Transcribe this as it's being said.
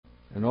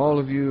And all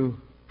of you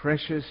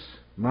precious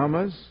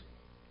mamas,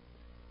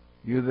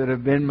 you that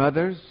have been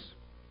mothers,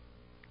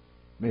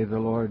 may the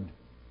Lord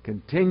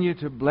continue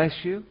to bless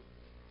you.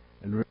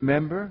 And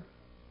remember,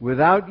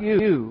 without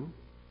you,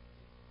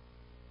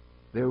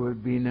 there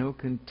would be no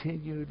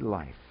continued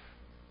life.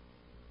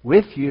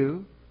 With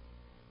you,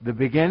 the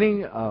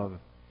beginning of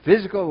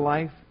physical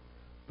life,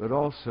 but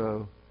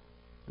also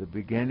the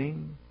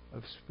beginning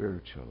of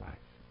spiritual life.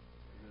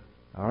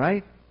 All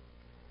right?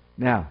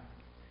 Now,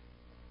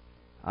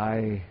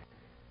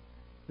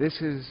 this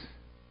is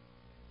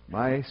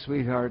my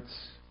sweetheart's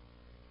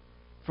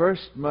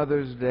first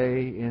Mother's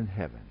Day in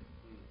heaven.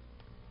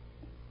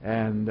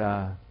 And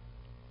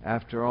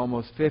after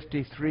almost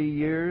 53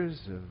 years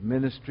of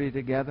ministry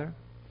together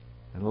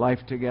and life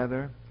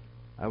together,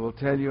 I will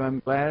tell you I'm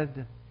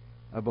glad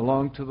I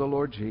belong to the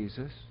Lord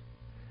Jesus.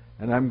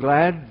 And I'm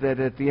glad that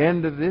at the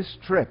end of this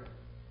trip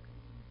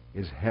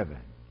is heaven.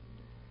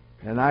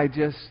 And I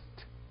just,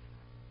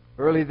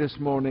 early this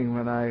morning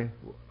when I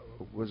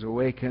was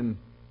awakened,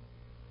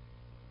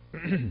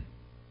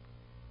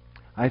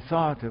 I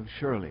thought of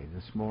Shirley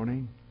this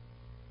morning,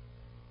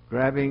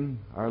 grabbing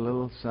our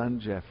little son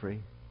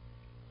Jeffrey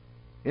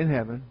in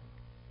heaven,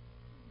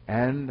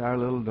 and our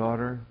little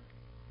daughter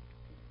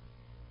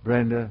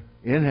Brenda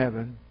in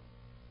heaven,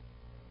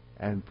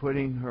 and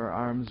putting her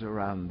arms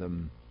around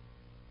them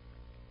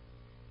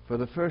for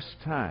the first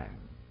time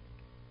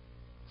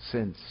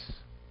since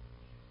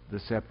the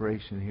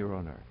separation here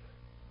on earth.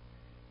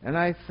 And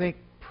I think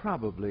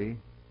probably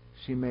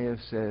she may have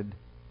said,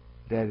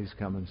 Daddy's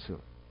coming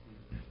soon.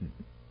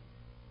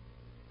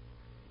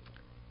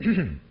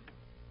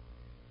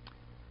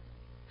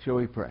 Shall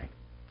we pray?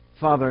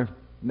 Father,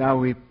 now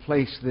we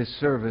place this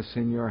service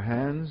in your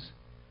hands,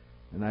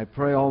 and I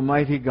pray,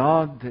 Almighty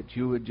God, that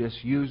you would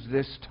just use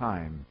this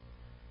time.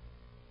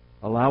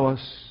 Allow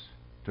us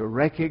to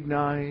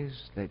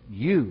recognize that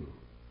you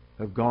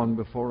have gone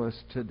before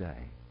us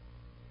today.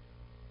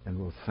 And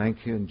we'll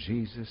thank you in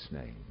Jesus'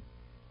 name.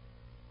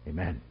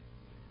 Amen.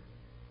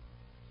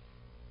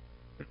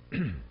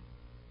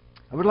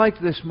 I would like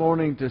this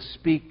morning to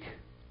speak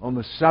on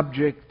the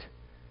subject,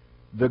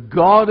 the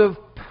God of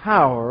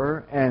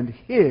power and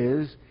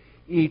His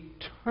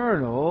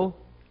eternal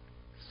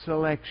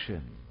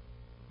selection.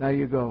 Now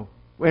you go,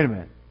 wait a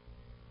minute.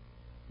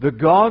 The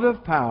God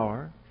of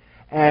power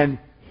and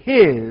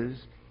His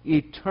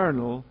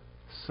eternal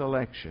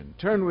selection.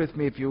 Turn with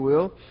me, if you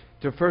will,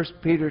 to 1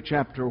 Peter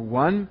chapter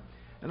 1.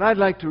 And I'd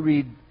like to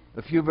read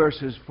a few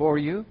verses for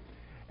you.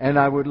 And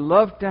I would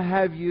love to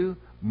have you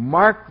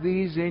mark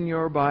these in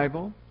your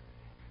Bible,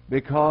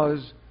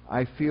 because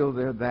I feel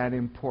they're that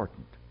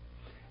important.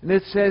 And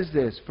it says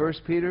this, 1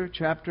 Peter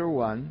chapter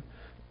 1,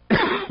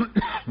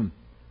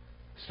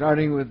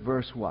 starting with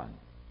verse 1.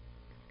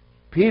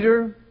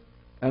 Peter,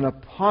 an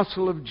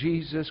apostle of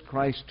Jesus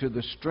Christ, to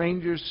the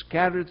strangers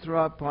scattered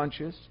throughout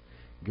Pontus,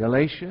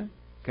 Galatia,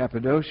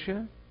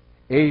 Cappadocia,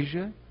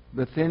 Asia,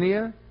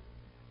 Bithynia,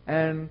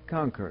 and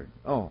Concord.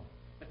 Oh.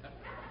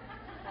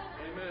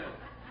 Amen.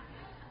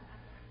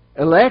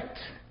 Elect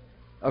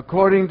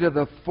according to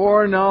the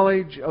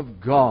foreknowledge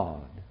of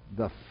God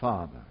the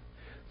Father,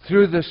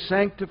 through the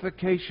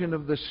sanctification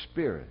of the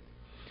Spirit,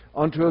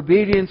 unto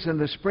obedience and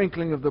the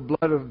sprinkling of the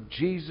blood of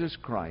Jesus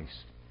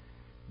Christ.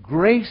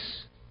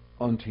 Grace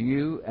unto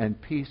you and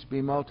peace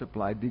be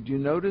multiplied. Did you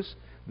notice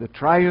the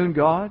triune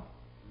God?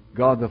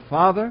 God the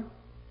Father,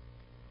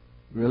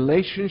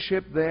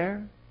 relationship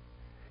there,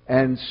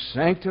 and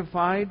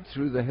sanctified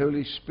through the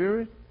Holy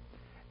Spirit,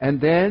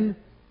 and then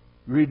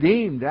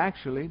redeemed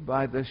actually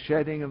by the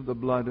shedding of the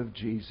blood of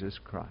Jesus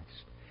Christ.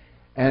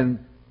 And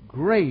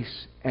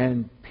grace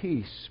and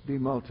peace be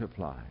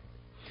multiplied.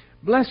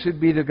 Blessed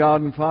be the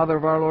God and Father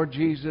of our Lord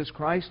Jesus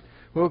Christ,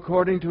 who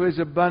according to His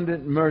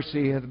abundant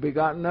mercy hath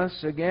begotten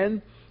us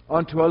again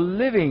unto a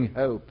living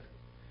hope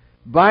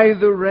by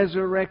the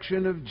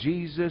resurrection of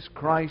Jesus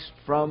Christ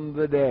from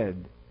the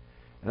dead.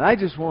 And I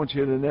just want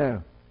you to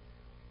know,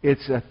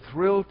 it's a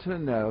thrill to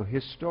know,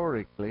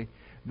 historically,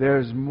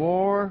 there's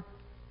more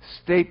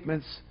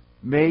statements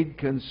made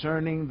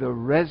concerning the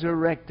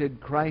resurrected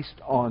Christ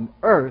on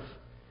earth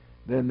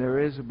than there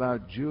is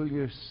about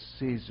Julius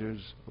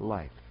Caesar's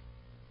life.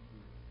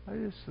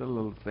 Just a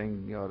little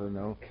thing you ought to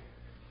know.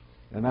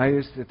 And I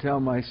used to tell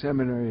my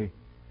seminary,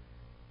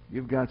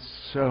 you've got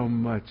so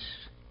much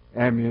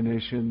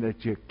ammunition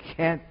that you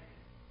can't,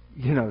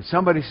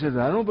 somebody says,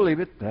 I don't believe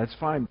it, that's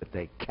fine, but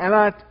they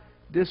cannot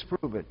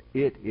disprove it.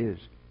 It is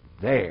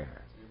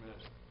there. Amen.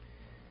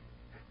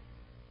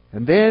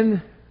 And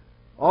then,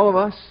 all of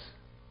us,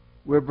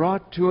 we're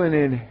brought to an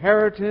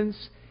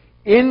inheritance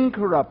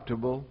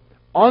incorruptible,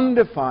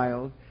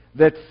 undefiled,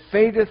 that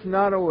fadeth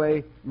not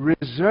away,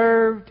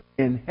 reserved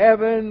in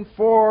heaven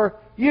for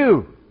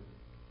you.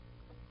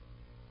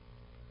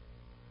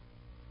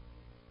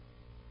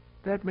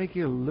 That make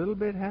you a little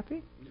bit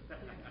happy?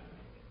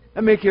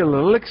 That make you a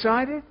little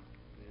excited?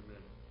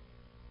 Amen.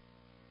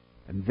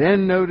 And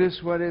then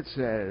notice what it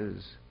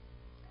says.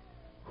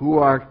 Who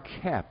are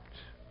kept,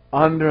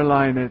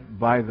 underline it,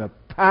 by the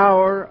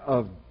power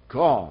of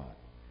God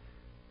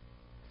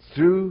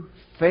through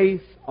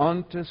faith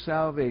unto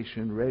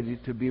salvation, ready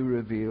to be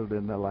revealed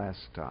in the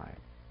last time.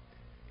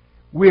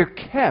 We're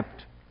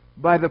kept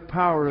by the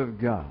power of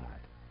God.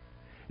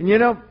 And you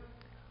know,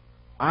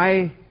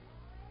 I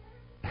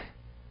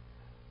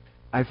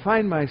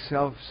find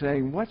myself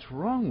saying, what's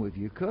wrong with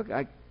you, Cook?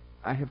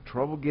 I have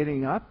trouble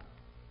getting up.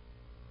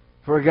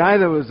 For a guy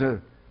that was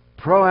a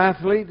pro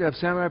athlete, a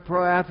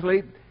semi-pro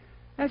athlete,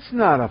 that's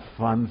not a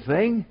fun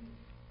thing.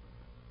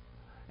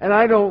 And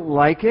I don't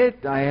like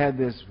it. I had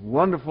this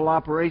wonderful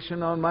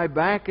operation on my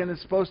back, and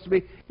it's supposed to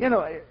be,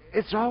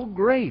 it's all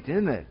great,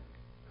 isn't it?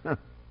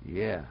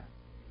 Yeah.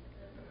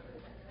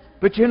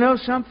 But you know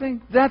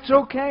something? That's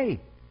okay.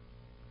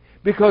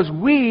 Because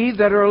we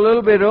that are a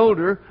little bit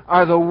older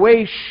are the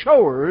way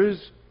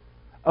showers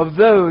of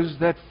those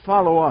that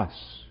follow us.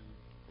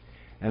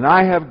 And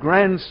I have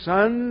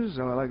grandsons.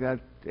 Well, I got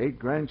 8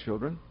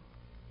 grandchildren.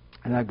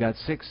 And I've got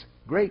 6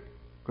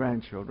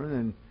 great-grandchildren.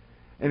 And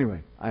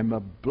anyway, I'm a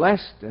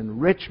blessed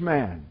and rich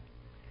man.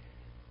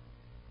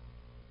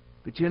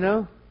 But you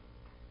know,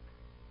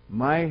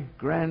 my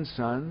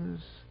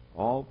grandsons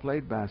all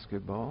played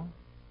basketball.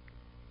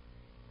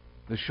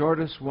 The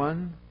shortest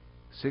one,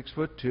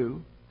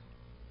 6'2",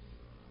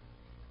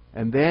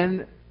 and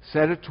then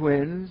set of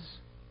twins,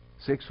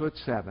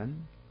 6'7",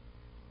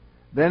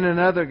 then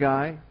another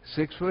guy,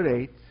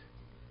 6'8",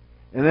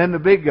 and then the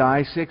big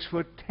guy,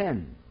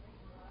 6'10",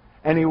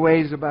 and he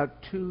weighs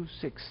about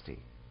 260.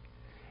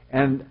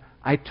 And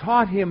I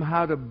taught him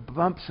how to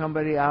bump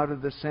somebody out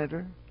of the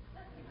center.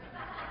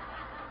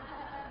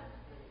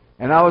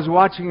 And I was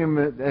watching him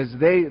as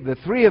the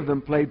 3 of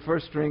them played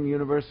first string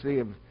University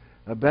of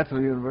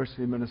Bethel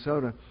University,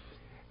 Minnesota.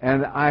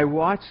 And I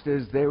watched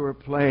as they were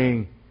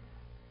playing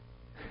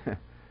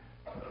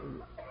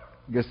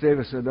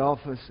Gustavus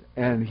Adolphus.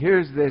 And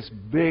here's this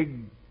big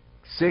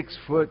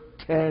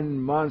 6'10"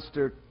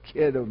 monster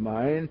kid of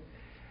mine.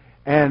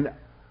 And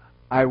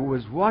I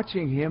was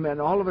watching him,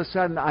 and all of a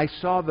sudden I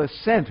saw the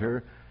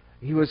center.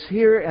 He was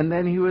here, and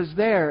then he was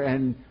there.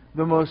 And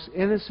the most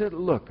innocent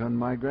look on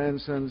my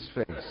grandson's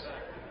face.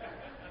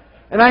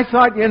 And I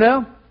thought,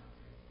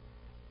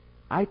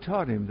 I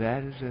taught him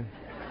that as a...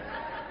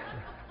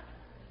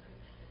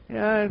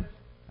 Yeah,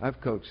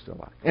 I've coached a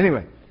lot.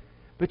 Anyway,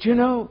 but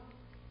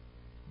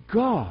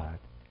God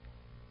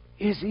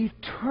is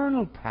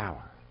eternal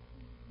power.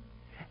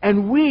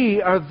 And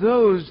we are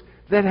those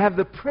that have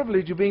the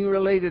privilege of being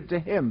related to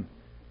Him.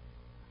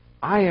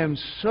 I am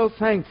so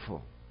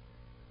thankful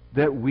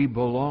that we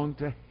belong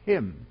to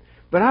Him.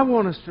 But I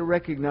want us to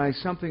recognize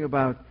something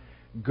about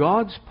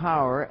God's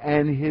power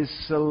and His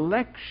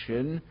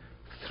selection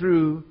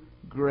through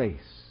grace.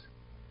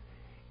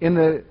 In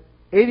the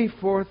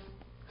 84th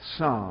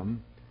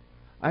Psalm,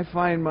 I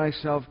find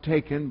myself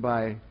taken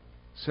by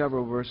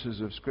several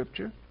verses of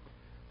Scripture.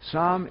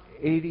 Psalm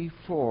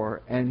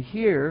 84, and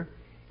here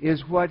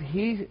is what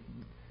he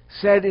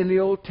said in the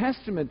Old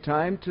Testament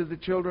time to the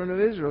children of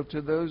Israel,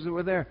 to those that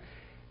were there.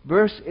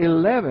 Verse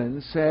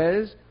 11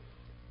 says,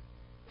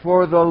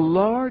 "For the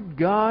Lord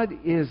God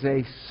is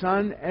a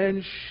sun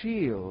and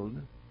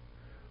shield.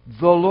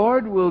 The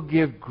Lord will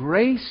give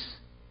grace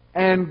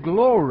and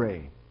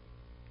glory."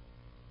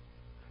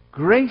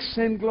 Grace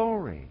and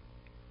glory.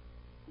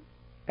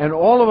 And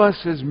all of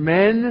us as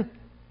men,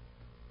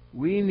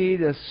 we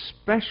need a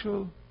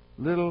special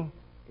little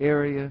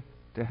area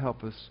to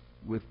help us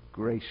with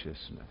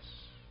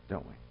graciousness,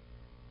 don't we?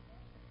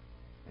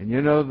 And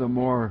the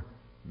more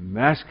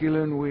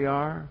masculine we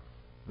are,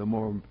 the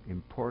more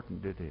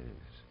important it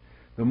is.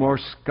 The more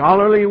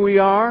scholarly we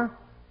are,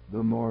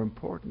 the more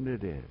important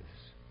it is.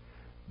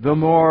 The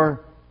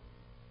more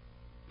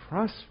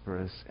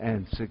prosperous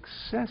and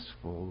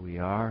successful we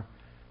are,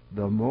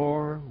 the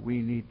more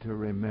we need to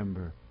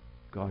remember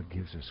God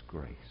gives us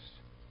grace.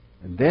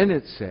 And then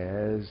it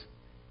says,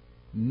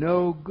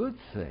 "No good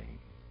thing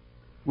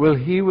will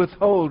He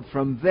withhold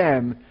from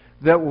them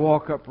that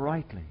walk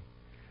uprightly."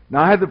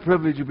 Now, I had the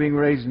privilege of being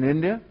raised in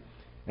India,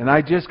 and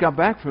I just got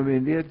back from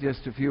India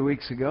just a few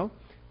weeks ago.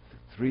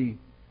 3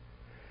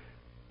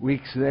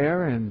 weeks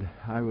there, and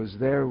I was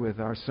there with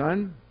our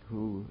son,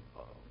 who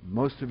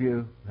most of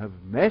you have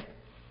met.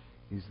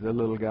 He's the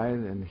little guy,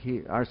 and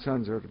our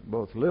sons are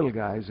both little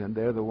guys, and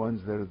they're the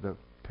ones that are the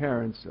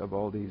parents of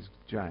all these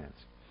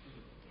giants.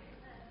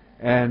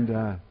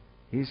 And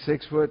he's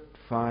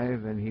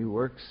 6'5", and he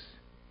works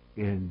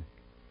in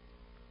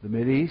the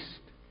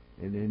Mideast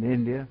and in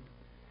India.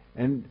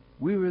 And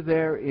we were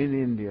there in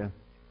India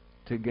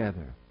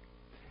together.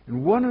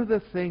 And one of the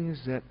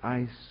things that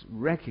I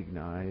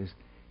recognized,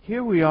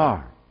 here we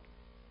are.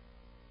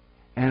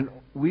 And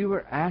we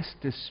were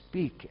asked to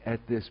speak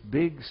at this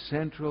big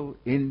Central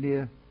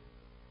India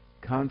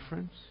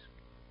conference,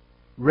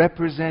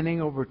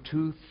 representing over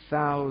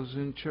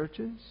 2,000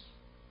 churches.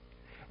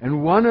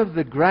 And one of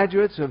the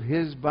graduates of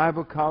his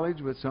Bible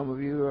college, which some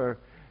of you are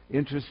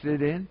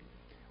interested in,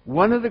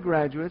 one of the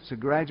graduates who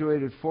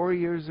graduated 4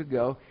 years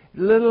ago,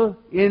 little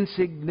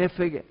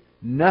insignificant,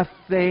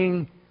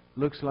 nothing,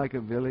 looks like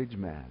a village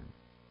man.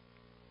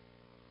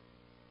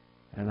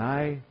 And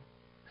I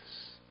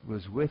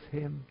was with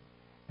him,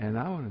 And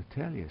I want to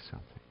tell you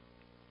something.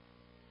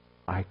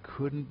 I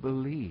couldn't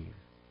believe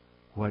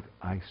what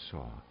I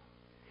saw.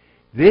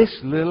 This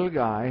little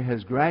guy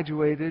has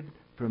graduated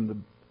from the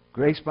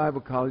Grace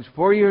Bible College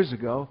 4 years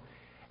ago,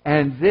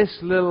 and this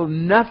little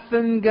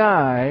nothing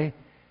guy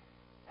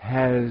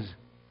has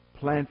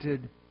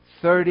planted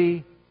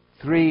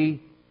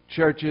 33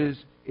 churches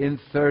in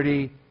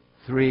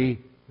 33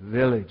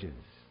 villages.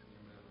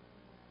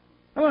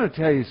 I want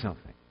to tell you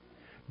something.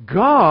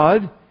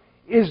 God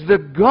is the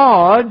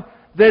God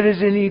that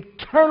is an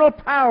eternal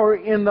power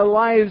in the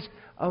lives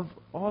of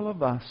all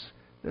of us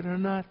that are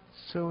not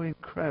so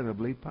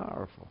incredibly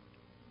powerful.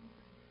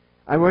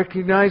 I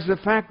recognize the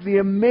fact, the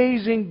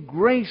amazing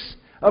grace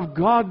of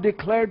God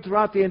declared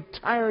throughout the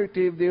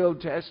entirety of the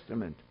Old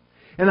Testament.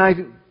 And I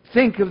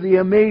think of the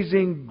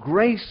amazing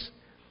grace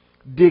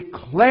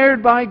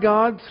declared by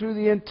God through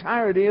the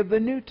entirety of the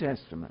New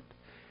Testament.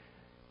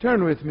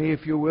 Turn with me,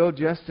 if you will,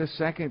 just a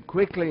second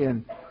quickly.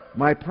 And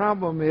my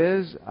problem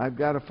is I've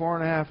got a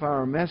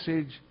 4.5-hour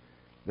message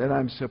that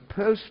I'm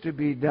supposed to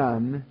be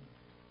done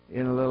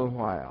in a little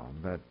while.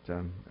 But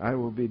I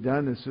will be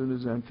done as soon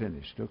as I'm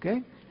finished,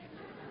 okay?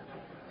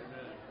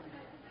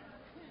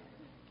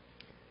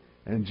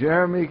 And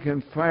Jeremy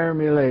can fire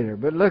me later.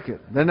 But look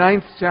at the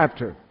 9th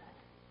chapter.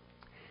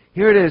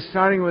 Here it is,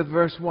 starting with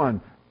verse 1.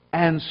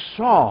 And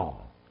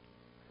Saul,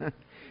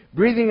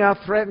 breathing out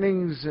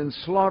threatenings and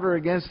slaughter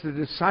against the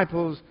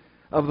disciples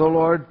of the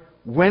Lord,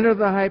 went to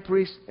the high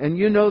priest. And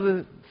you know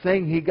the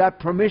thing, he got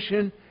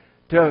permission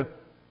to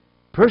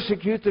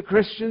persecute the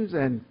Christians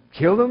and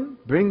kill them,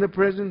 bring the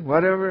prison,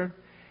 whatever.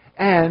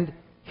 And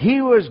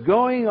he was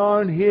going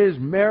on his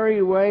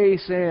merry way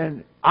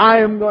saying, I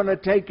am going to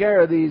take care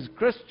of these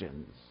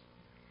Christians.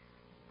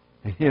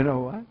 And you know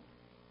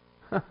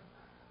what?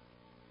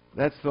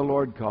 That's the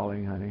Lord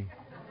calling, honey.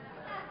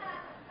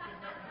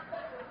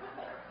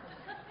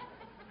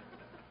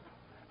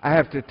 I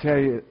have to tell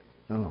you,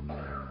 oh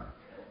man,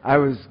 I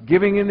was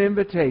giving an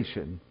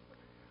invitation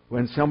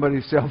when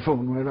somebody's cell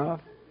phone went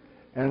off,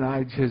 and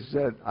I just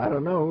said, I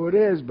don't know who it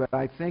is, but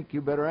I think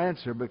you better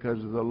answer because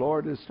the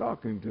Lord is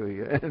talking to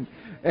you. And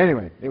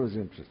anyway, it was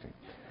interesting.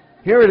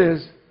 Here it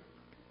is.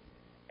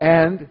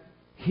 And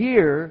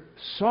here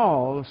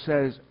Saul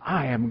says,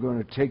 I am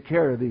going to take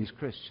care of these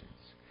Christians.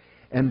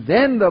 And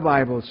then the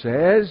Bible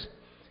says,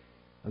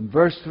 in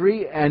verse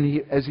 3,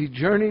 and as he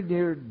journeyed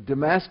near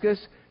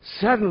Damascus,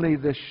 suddenly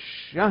the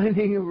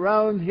shining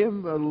around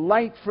him a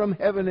light from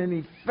heaven, and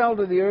he fell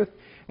to the earth,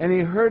 and he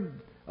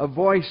heard a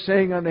voice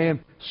saying unto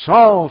him,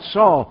 Saul,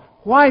 Saul,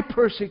 why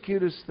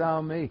persecutest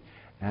thou me?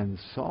 And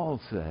Saul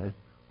said,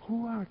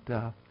 Who art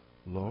thou,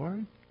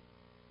 Lord?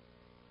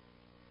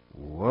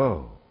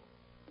 Whoa.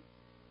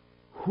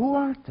 Who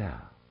art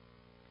thou?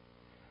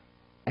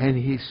 And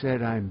he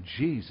said, I'm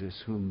Jesus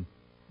whom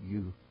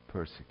you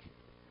persecute.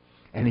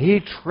 And he,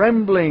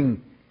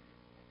 trembling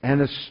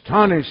and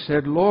astonished,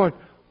 said, Lord,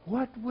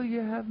 what will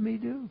you have me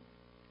do?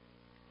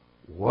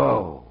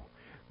 Whoa.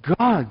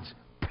 God's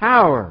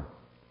power.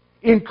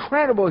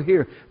 Incredible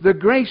here. The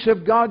grace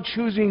of God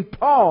choosing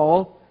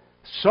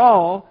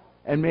Saul,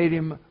 and made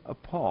him a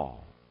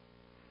Paul.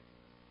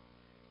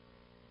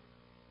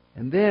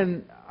 And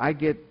then I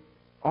get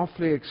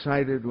awfully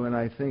excited when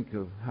I think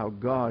of how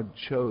God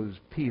chose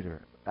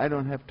Peter. I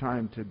don't have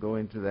time to go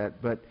into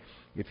that, but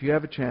if you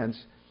have a chance,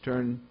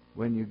 turn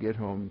when you get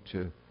home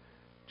to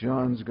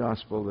John's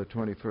Gospel, the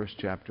 21st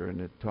chapter,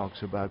 and it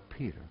talks about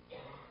Peter.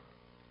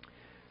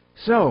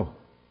 So,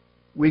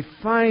 we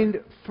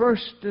find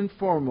first and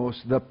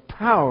foremost the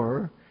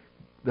power,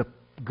 the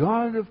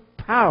God of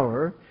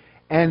power,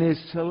 and His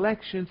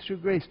selection through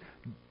grace.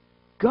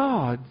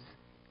 God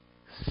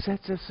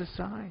sets us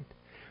aside.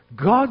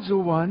 God's the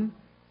one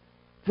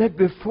that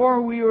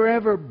before we were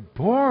ever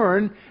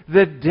born,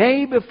 the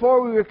day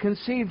before we were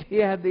conceived, He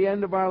had the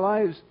end of our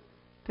lives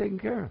taken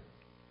care of.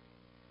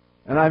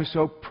 And I'm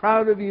so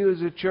proud of you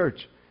as a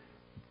church,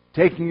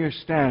 taking your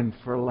stand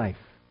for life.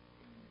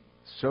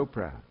 So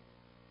proud.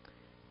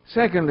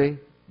 Secondly,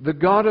 the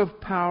God of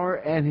power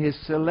and His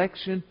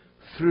selection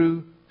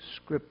through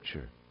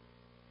Scripture.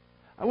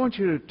 I want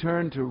you to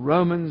turn to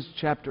Romans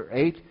chapter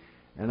 8,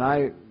 and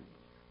I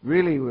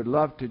really would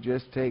love to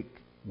just take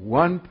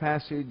one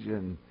passage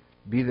and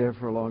be there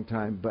for a long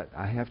time, but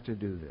I have to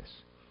do this.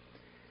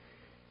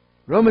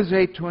 Romans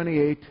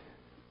 8:28,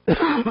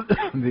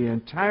 the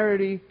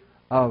entirety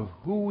of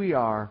who we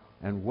are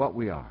and what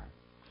we are.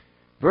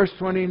 Verse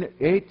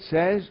 28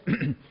 says,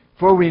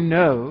 For we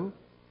know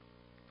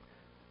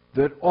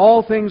that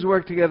all things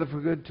work together for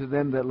good to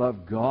them that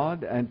love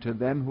God and to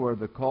them who are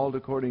the called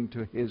according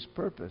to His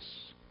purpose,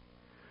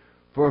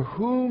 for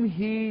whom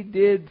He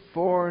did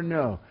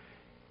foreknow.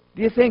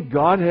 Do you think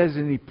God has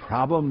any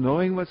problem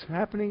knowing what's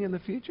happening in the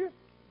future?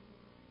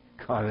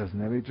 God doesn't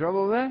have any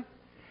trouble with that.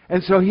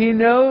 And so He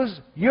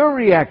knows your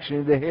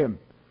reaction to Him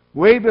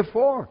way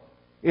before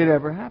it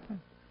ever happened.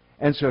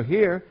 And so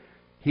here,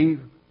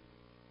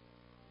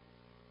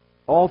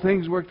 all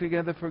things work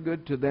together for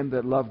good to them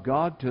that love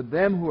God, to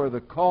them who are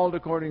the called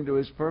according to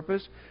His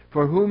purpose,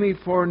 for whom He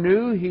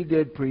foreknew, He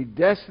did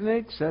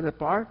predestinate, set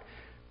apart,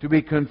 to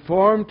be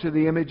conformed to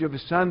the image of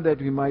His Son, that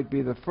He might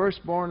be the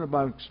firstborn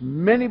amongst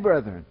many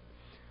brethren.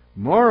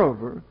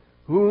 Moreover,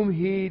 whom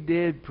He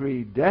did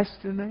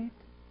predestinate.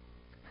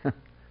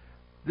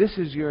 This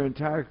is your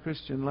entire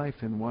Christian life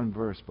in one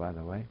verse, by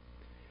the way.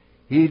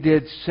 He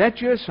did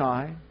set you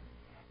aside,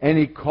 and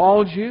He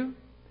called you,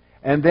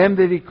 and them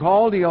that He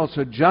called, He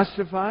also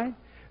justified.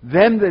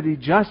 Them that He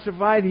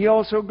justified, He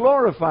also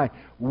glorified.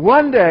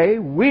 One day,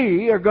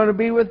 we are going to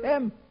be with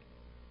Him.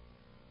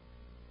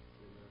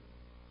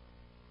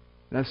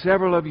 Now,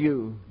 several of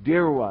you,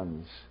 dear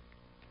ones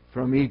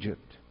from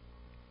Egypt,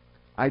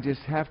 I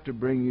just have to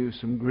bring you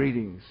some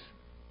greetings.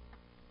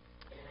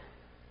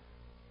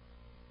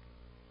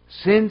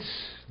 Since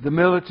the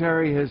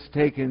military has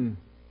taken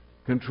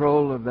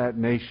control of that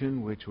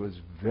nation, which was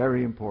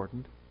very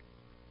important,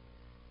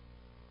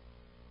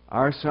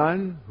 our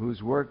son,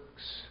 whose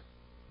works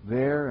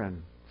there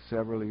and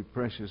several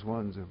precious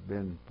ones have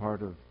been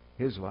part of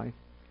his life,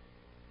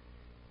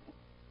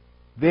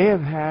 they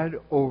have had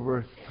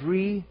over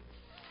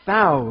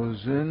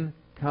 3,000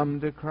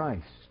 come to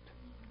Christ.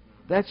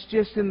 That's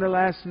just in the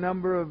last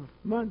number of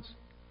months.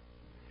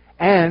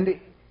 And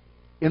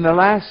in the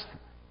last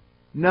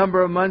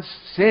number of months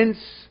since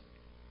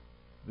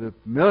the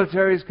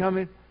military has come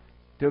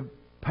into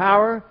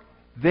power,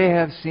 they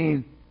have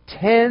seen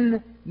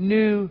 10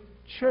 new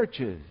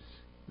churches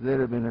that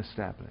have been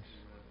established.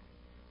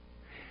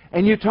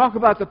 And you talk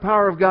about the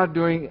power of God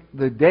during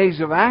the days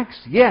of Acts?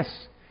 Yes.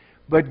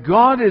 But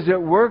God is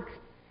at work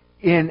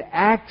in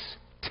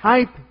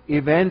Acts-type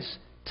events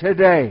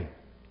today.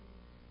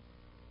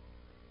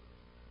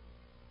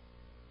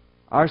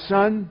 Our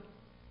son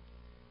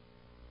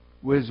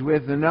was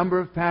with a number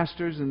of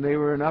pastors, and they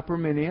were in Upper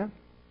Minia,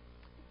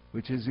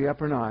 which is the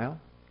Upper Nile,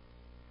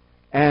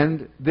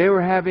 and they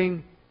were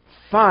having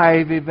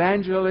 5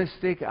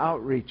 evangelistic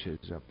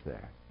outreaches up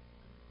there.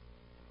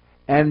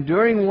 And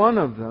during one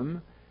of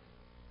them,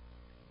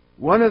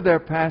 one of their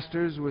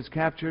pastors was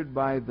captured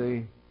by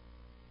the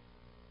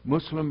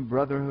Muslim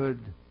Brotherhood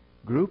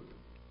group,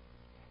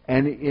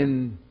 and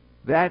in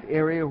that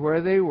area where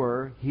they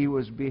were, he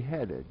was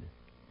beheaded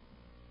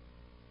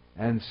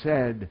and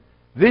said,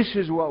 "This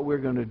is what we're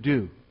going to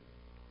do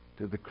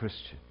to the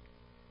Christian."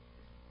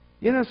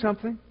 You know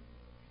something?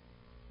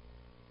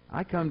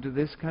 I come to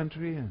this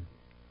country and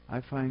I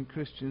find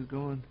Christians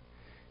going,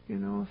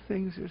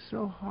 things are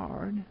so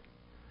hard.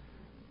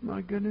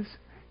 My goodness,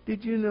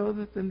 did you know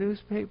that the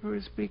newspaper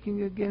is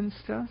speaking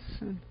against us?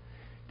 And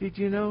did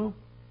you know?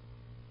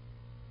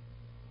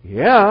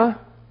 Yeah.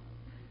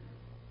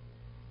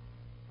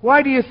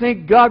 Why do you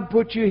think God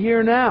put you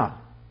here now?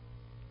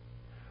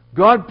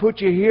 God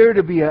put you here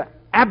to be an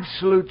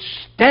absolute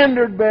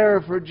standard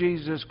bearer for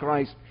Jesus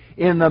Christ.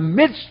 In the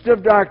midst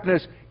of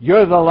darkness,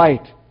 you're the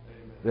light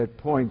that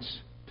points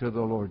to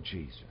the Lord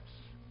Jesus.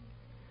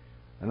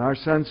 And our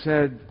son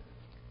said,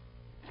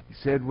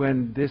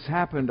 when this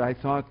happened, I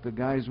thought the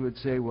guys would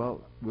say,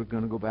 well, we're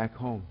going to go back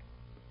home.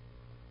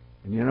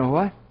 And you know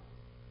what?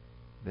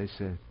 They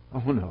said,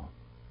 oh no,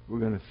 we're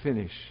going to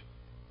finish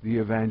the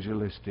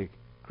evangelistic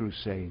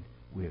crusade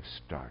we have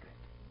started.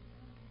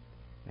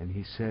 And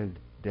he said,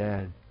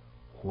 Dad,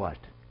 what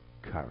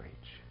courage.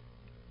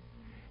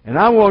 And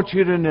I want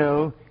you to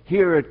know,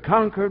 here at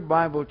Concord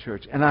Bible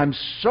Church, and I'm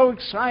so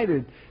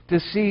excited to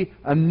see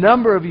a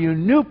number of you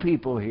new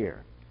people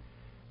here,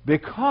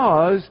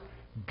 because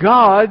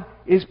God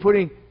is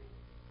putting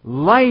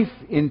life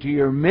into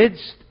your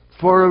midst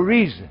for a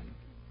reason.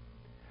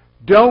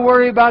 Don't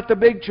worry about the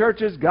big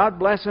churches. God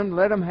bless them.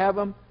 Let them have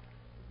them.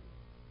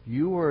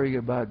 You worry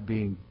about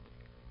being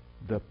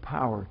the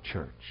power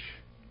church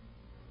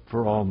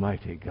for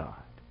Almighty God.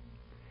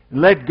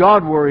 Let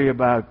God worry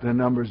about the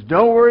numbers.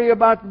 Don't worry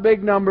about the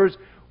big numbers.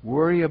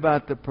 Worry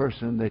about the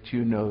person that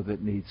you know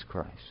that needs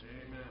Christ.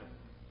 Amen.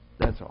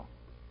 That's all.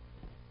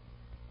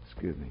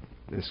 Excuse me.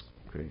 This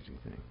crazy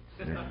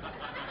thing.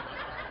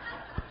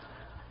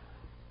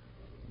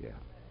 Yeah.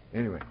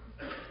 Anyway.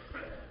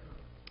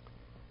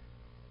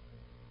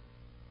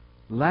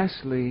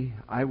 Lastly,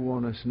 I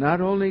want us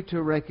not only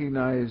to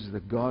recognize the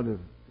God of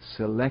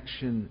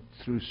selection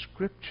through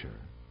Scripture,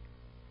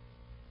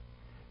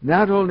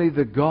 not only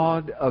the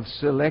God of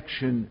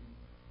selection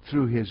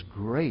through His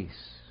grace,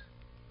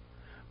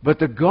 but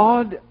the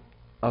God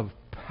of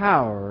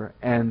power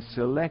and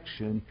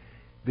selection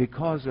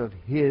because of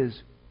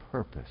His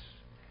purpose.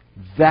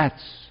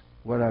 That's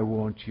what I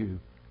want you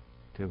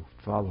to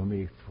follow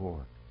me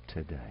for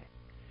today.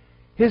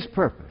 His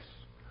purpose.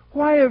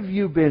 Why have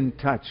you been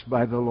touched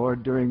by the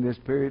Lord during this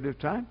period of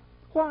time?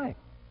 Why?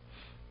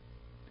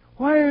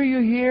 Why are you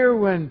here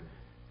when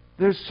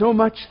there's so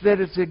much that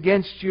is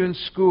against you in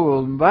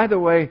school? And by the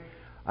way,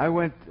 I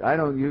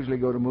don't usually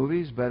go to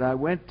movies, but I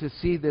went to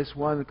see this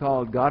one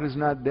called God Is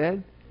Not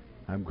Dead.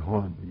 I'm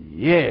going,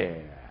 yeah.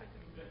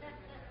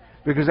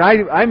 Because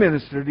I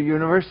minister to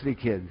university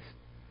kids.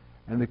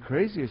 And the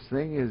craziest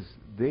thing is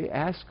they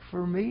ask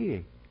for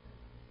me.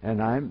 And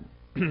I'm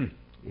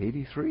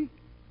 83.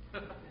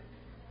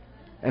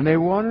 And they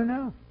want to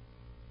know.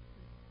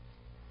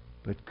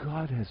 But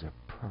God has a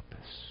purpose.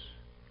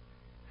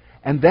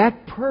 And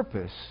that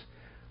purpose,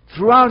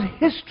 throughout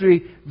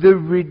history, the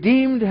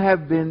redeemed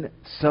have been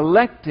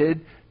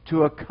selected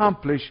to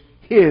accomplish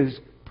His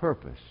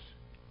purpose.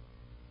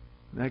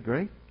 Isn't that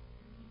great?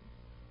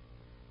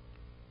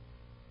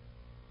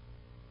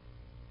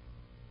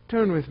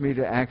 Turn with me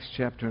to Acts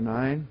chapter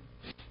 9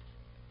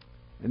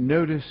 and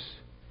notice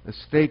a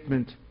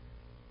statement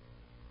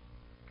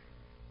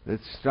that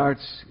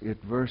starts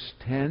at verse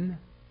 10.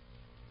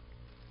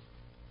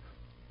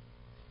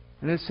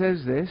 And it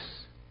says this: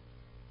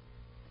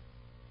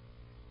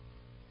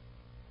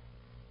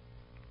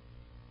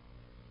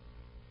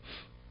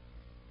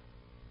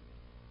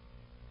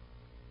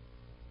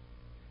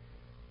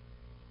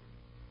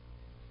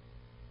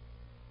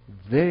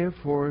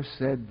 Therefore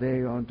said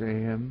they unto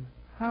him,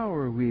 How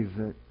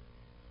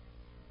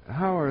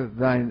are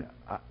thine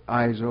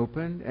eyes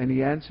opened? And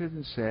he answered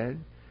and said,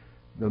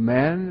 The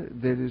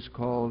man that is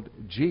called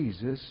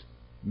Jesus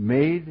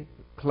made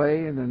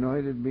clay and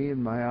anointed me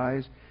in my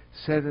eyes,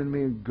 said unto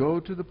me, Go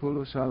to the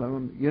pool of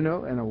Siloam,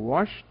 and I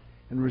washed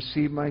and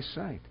received my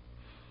sight.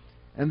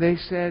 And they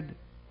said,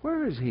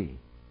 Where is he?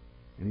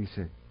 And he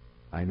said,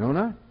 I know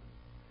not.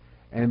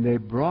 And they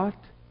brought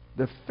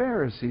the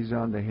Pharisees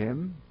unto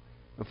him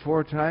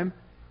aforetime,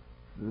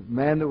 the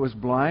man that was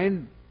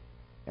blind,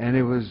 and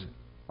it was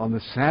on the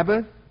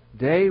Sabbath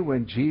day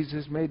when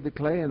Jesus made the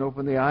clay and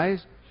opened the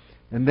eyes.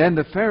 And then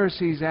the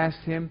Pharisees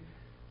asked him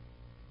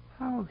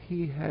how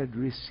he had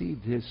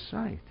received his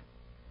sight.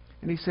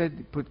 And he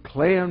said, Put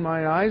clay on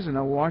my eyes, and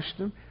I washed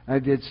them. I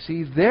did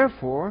see.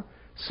 Therefore,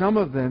 some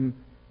of them,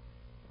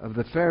 of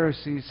the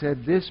Pharisees,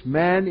 said, This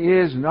man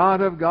is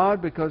not of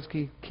God, because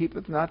he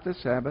keepeth not the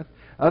Sabbath.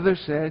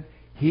 Others said,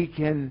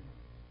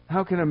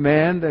 How can a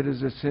man that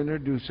is a sinner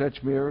do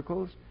such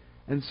miracles?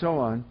 And so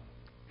on.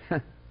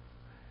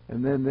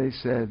 And then they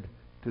said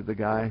to the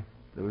guy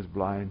that was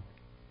blind,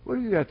 What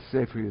have you got to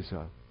say for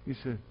yourself? He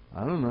said,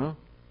 I don't know.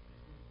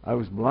 I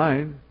was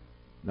blind.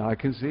 Now I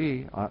can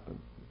see.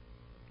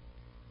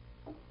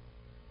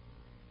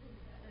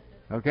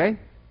 Okay?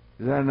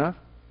 Is that enough?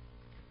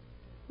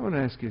 I want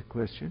to ask you a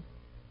question.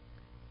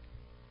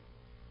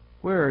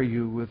 Where are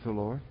you with the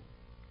Lord?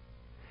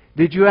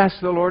 Did you ask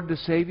the Lord to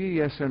save you,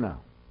 yes or no?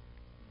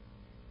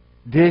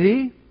 Did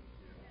He?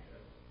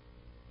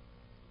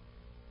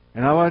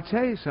 And I want to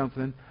tell you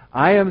something.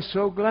 I am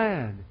so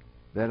glad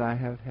that I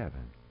have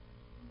heaven.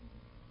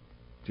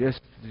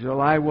 Just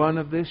July 1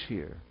 of this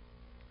year,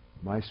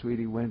 my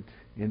sweetie went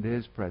into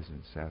His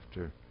presence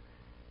after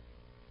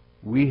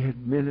we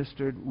had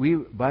ministered.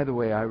 By the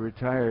way, I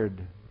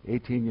retired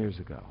 18 years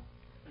ago.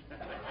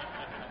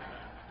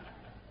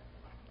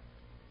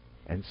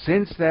 And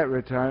since that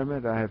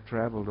retirement, I have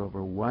traveled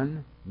over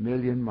 1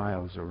 million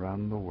miles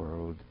around the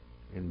world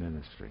in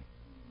ministry.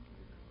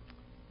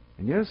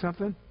 And you know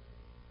something?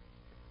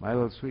 My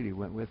little sweetie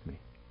went with me.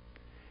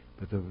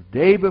 But the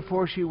day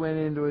before she went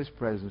into His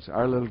presence,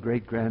 our little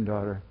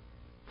great-granddaughter,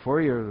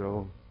 4 years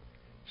old,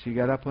 she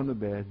got up on the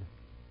bed,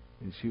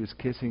 and she was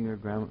kissing her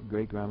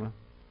great-grandma.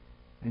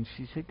 And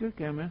she said, Good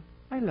grandma,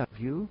 I love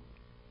you.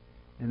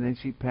 And then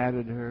she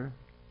patted her.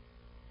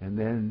 And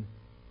then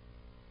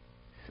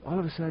all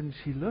of a sudden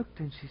she looked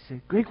and she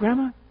said,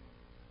 Great-grandma,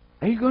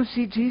 are you going to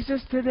see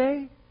Jesus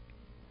today?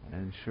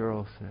 And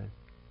Cheryl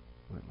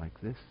went like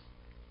this.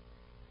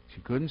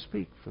 She couldn't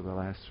speak for the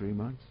last 3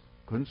 months.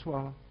 Couldn't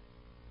swallow.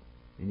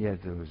 And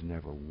yet there was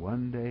never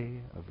one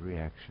day of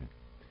reaction.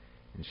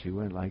 And she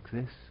went like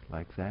this,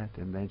 like that,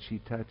 and then she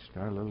touched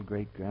our little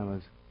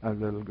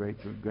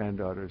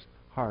great-granddaughter's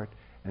heart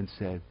and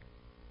said,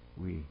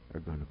 We are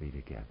going to be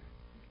together.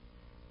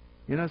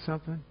 You know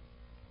something?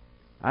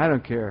 I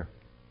don't care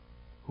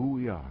who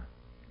we are.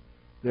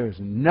 There's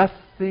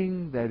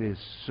nothing that is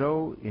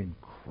so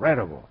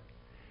incredible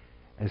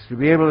as to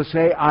be able to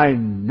say, I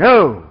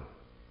know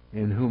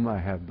in whom I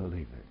have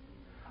believed.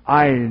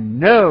 I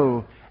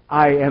know,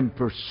 I am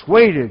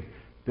persuaded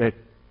that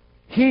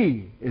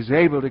He is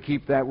able to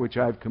keep that which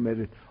I've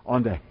committed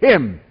unto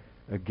Him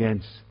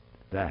against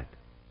that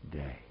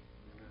day.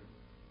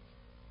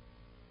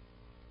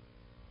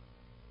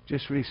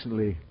 Just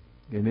recently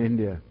in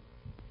India,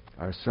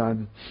 our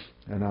son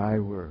and I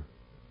were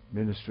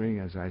ministering,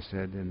 as I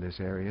said, in this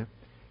area,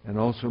 and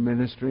also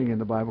ministering in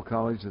the Bible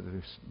college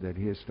that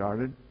he has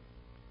started.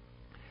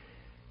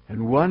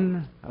 And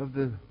one of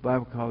the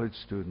Bible college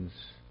students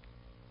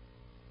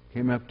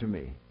came up to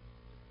me.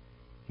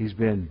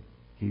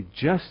 He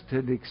just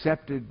had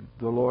accepted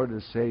the Lord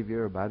as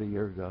Savior about a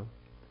year ago.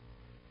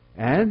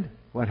 And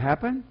what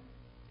happened?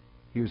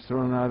 He was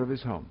thrown out of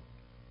his home.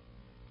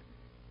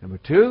 Number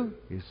 2,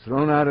 he's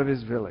thrown out of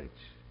his village.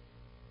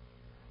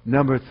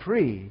 Number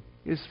 3,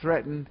 is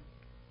threatened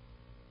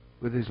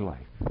with his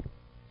life.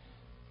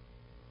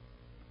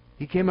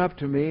 He came up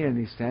to me, and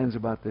he stands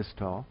about this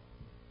tall.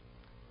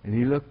 And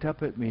he looked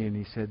up at me and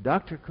he said,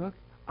 Dr. Cook,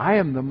 I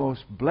am the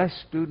most blessed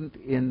student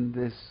in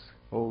this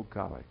whole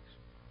college.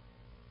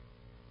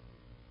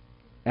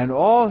 And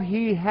all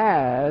he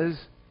has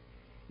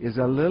is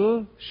a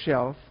little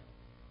shelf,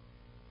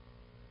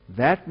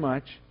 that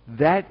much.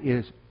 That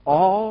is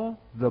all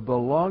the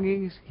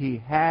belongings he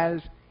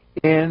has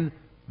in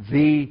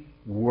the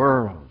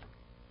world.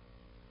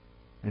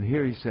 And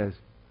here he says,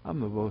 I'm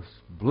the most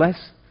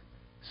blessed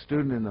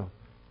student in the...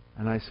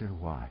 And I said,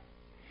 why?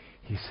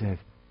 He said,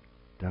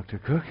 Dr.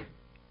 Cook,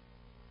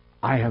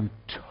 I am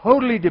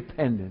totally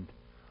dependent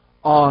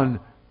on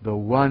the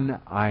one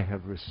I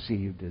have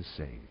received as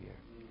Savior.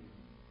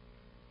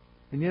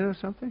 And you know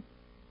something?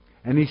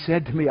 And he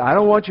said to me, I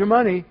don't want your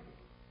money.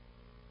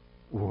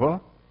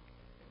 What?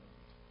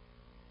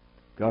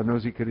 God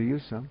knows he could have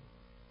used some.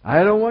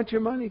 I don't want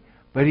your money.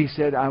 But he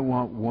said, I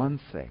want one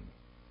thing.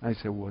 I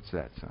said, what's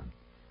that, son?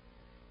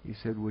 He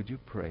said, would you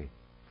pray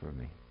for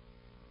me?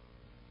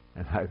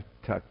 And I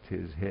tucked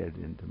his head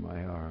into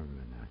my arm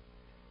and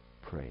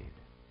I prayed.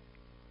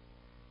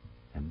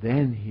 And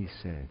then he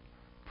said,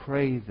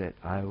 pray that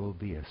I will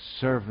be a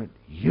servant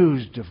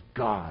used of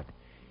God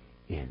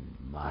in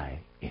my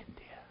India.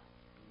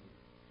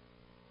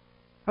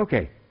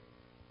 Okay.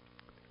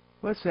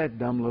 What's that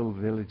dumb little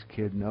village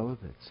kid know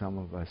that some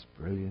of us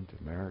brilliant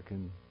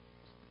American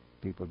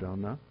people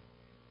don't know?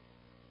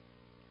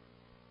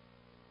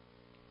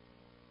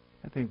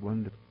 I think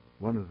one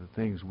of the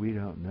things we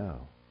don't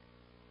know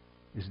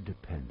is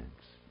dependence.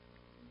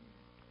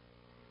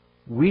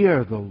 We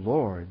are the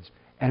Lord's,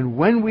 and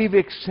when we've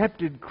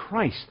accepted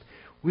Christ,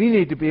 we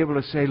need to be able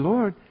to say,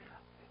 Lord,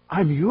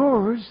 I'm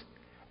yours,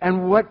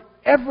 and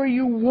whatever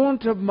you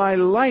want of my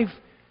life,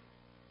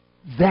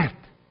 that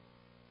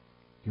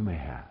you may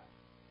have.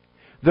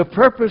 The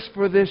purpose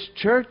for this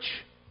church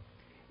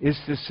is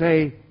to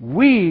say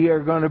we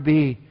are going to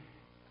be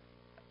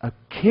a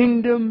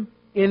kingdom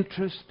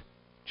interest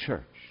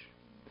church.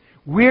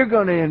 We're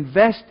going to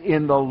invest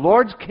in the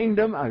Lord's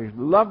kingdom. I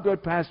loved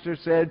what Pastor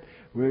said.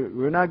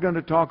 We're not going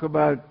to talk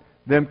about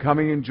them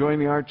coming and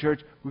joining our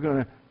church. We're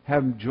going to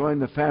have them join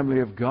the family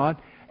of God.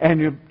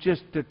 And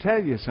just to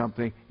tell you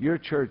something, your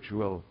church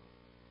will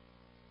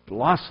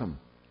blossom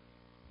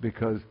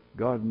because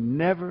God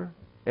never,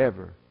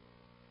 ever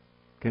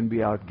can be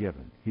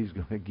outgiven. He's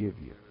going to give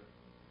you.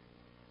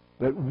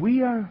 But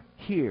we are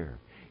here.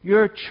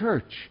 You're a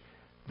church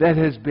that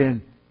has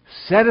been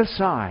set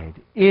aside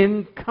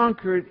in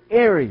Concord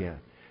area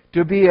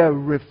to be a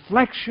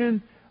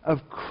reflection of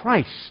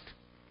Christ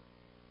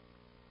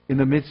in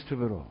the midst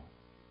of it all.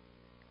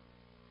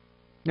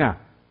 Now,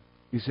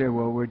 you say,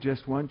 well, we're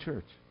just one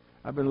church.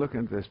 I've been looking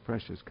at this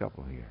precious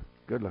couple here.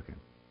 Good looking.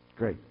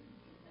 Great.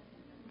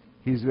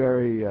 He's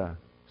very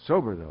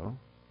sober, though.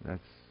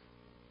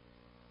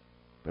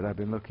 But I've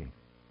been looking.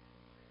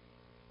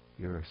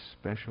 You're a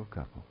special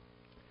couple.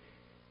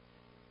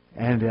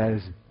 And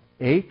as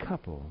a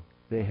couple,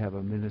 they have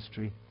a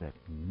ministry that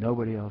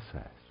nobody else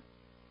has.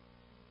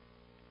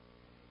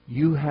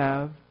 You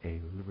have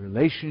a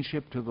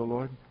relationship to the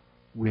Lord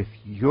with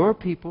your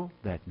people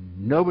that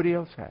nobody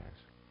else has.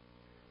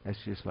 That's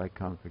just like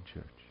Concord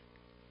Church.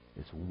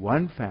 It's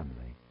one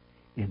family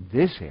in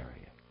this area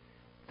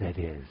that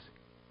is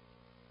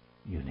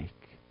unique.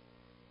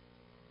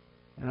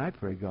 And I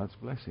pray God's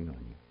blessing on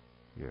you.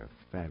 You're a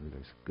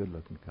fabulous,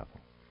 good-looking couple.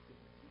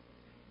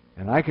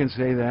 And I can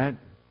say that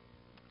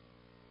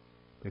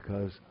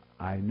because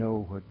I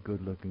know what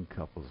good-looking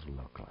couples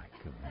look like.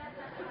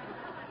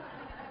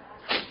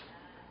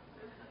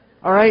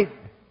 All right,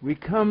 we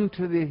come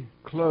to the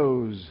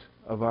close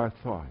of our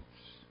thoughts.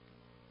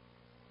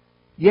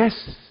 Yes,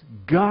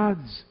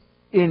 God's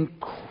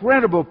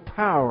incredible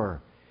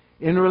power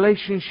in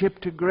relationship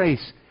to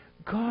grace.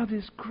 God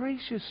is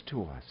gracious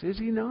to us, is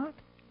He not?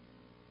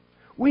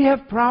 We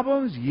have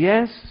problems,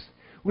 yes.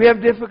 We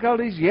have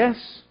difficulties, yes.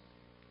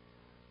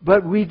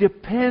 But we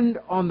depend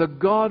on the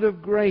God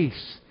of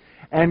grace.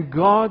 And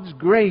God's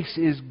grace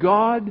is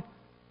God.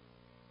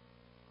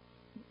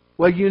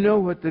 Well, you know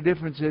what the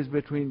difference is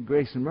between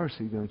grace and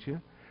mercy, don't you?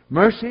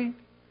 Mercy,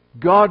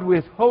 God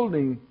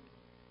withholding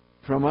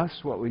from us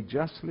what we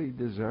justly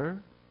deserve.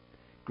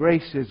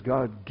 Grace is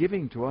God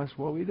giving to us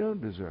what we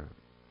don't deserve.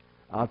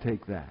 I'll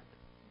take that.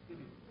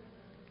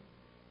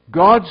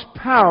 God's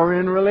power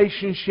in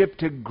relationship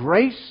to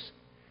grace,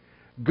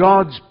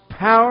 God's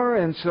power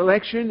and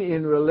selection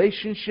in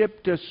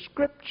relationship to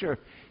Scripture.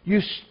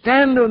 You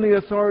stand on the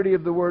authority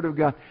of the Word of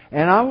God.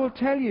 And I will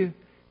tell you,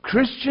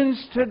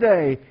 Christians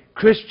today,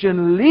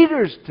 Christian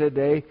leaders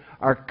today,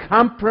 are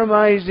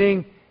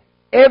compromising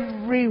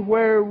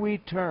everywhere we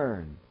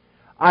turn.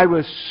 I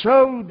was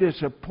so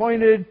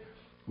disappointed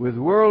with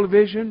World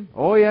Vision.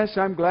 Oh yes,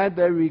 I'm glad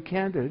they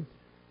recanted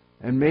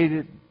and made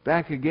it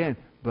back again.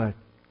 But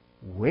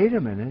wait a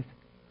minute.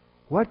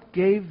 What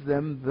gave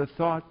them the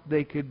thought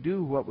they could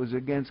do what was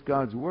against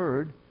God's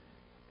Word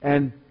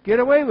and get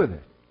away with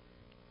it?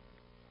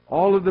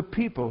 All of the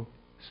people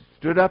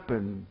stood up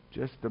and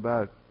just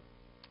about,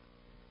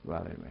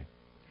 well, anyway.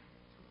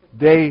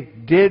 They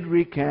did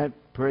recant,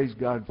 praise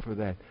God for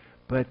that.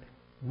 But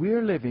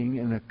we're living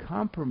in a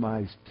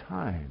compromised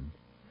time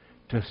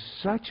to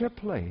such a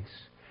place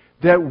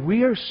that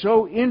we are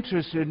so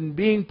interested in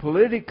being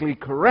politically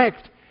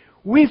correct,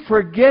 we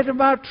forget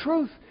about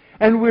truth.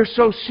 And we're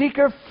so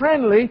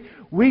seeker-friendly,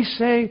 we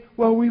say,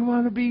 well, we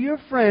want to be your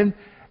friend,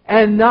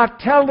 and not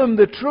tell them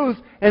the truth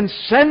and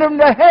send them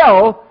to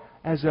hell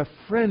as a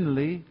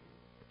friendly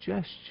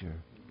gesture.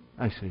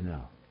 I say,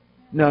 no.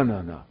 No,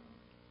 no, no.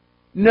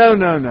 No,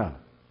 no, no.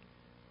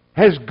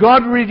 Has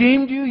God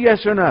redeemed you?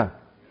 Yes or no?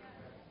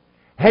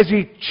 Has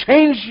He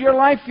changed your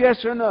life?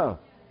 Yes or no?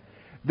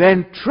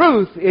 Then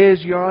truth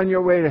is you're on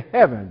your way to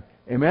heaven.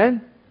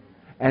 Amen?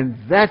 And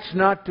that's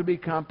not to be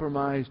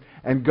compromised.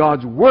 And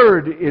God's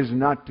Word is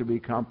not to be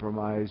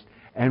compromised.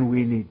 And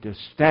we need to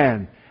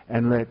stand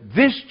and let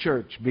this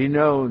church be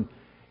known.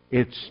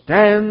 It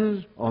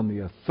stands on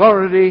the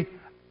authority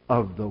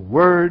of the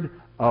Word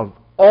of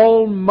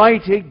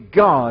Almighty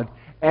God.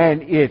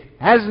 And it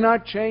has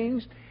not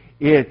changed.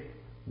 It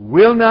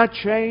will not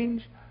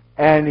change.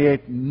 And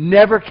it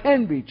never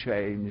can be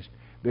changed.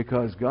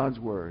 Because God's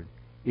Word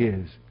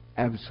is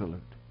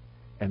absolute.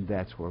 And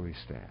that's where we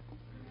stand.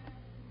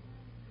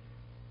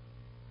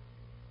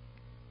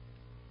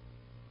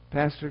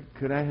 Pastor,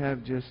 could I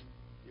have just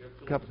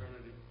a couple?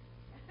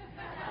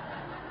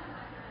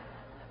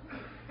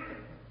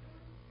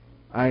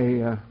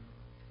 I've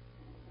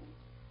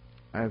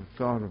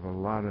thought of a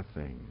lot of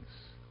things.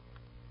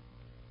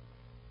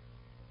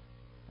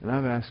 And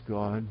I've asked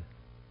God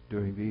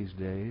during these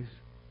days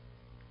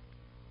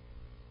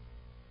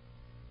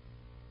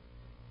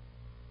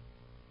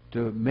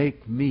to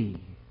make me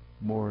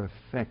more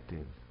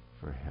effective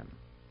for Him.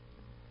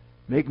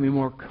 Make me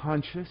more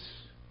conscious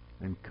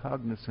and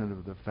cognizant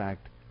of the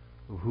fact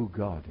of who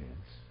God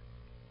is.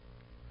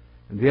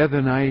 And the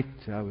other night,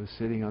 I was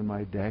sitting on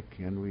my deck,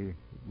 and we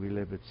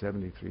live at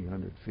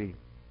 7,300 feet.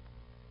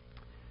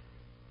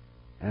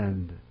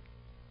 And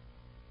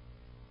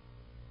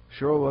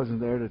Cheryl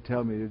wasn't there to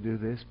tell me to do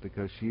this,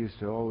 because she used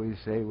to always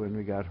say when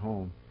we got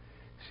home,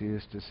 she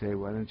used to say,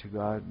 why don't you go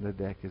out on the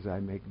deck as I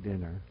make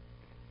dinner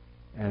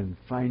and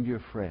find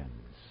your friends.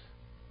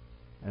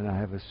 And I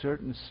have a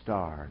certain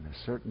star in a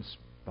certain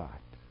spot.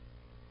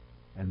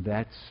 And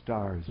that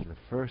star is the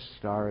first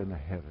star in the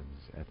heavens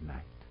at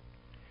night.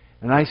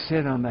 And I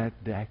sit on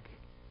that deck.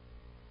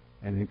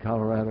 And in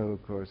Colorado,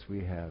 of course,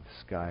 we have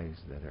skies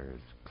that are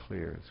as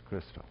clear as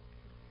crystal.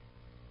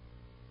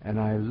 And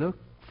I look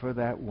for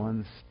that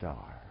one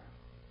star.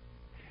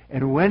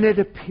 And when it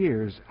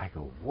appears, I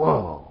go,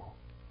 whoa!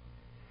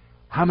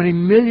 How many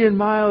million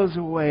miles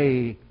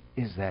away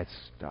is that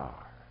star?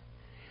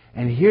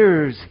 And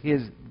here's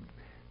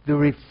the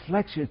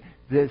reflection,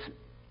 this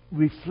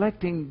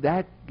reflecting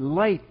that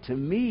light to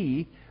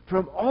me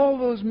from all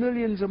those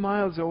millions of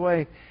miles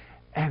away.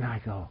 And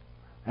I go,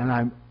 and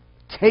I'm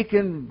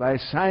taken by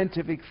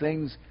scientific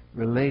things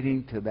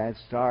relating to that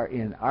star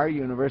in our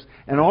universe.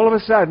 And all of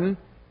a sudden,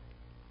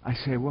 I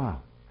say,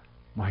 wow,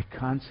 my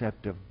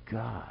concept of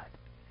God,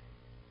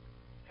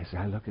 as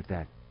I look at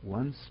that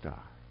one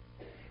star.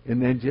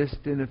 And then just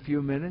in a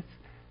few minutes,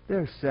 there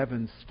are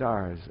 7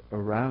 stars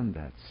around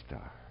that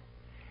star.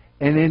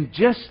 And in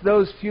just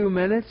those few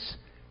minutes,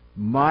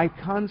 my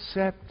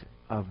concept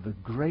of the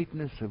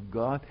greatness of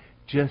God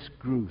just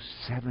grew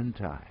 7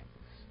 times.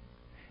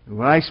 And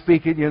when I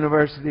speak at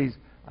universities,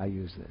 I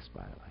use this,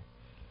 by the way.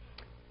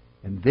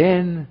 And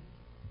then,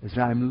 as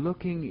I'm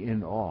looking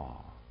in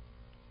awe,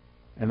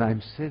 and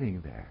I'm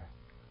sitting there,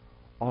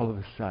 all of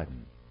a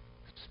sudden,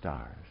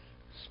 stars,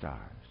 stars,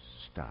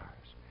 stars.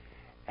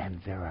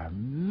 And there are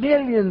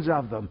millions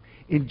of them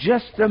in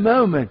just a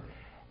moment.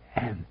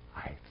 And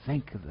I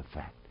think of the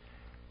fact,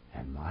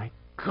 and my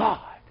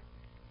God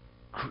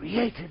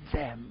created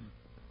them.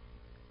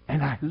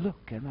 And I look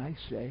and I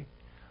say,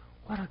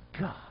 what a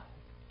God.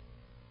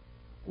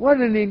 What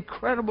an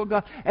incredible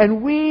God.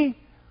 And we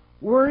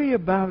worry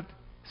about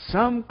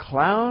some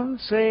clown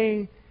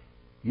saying,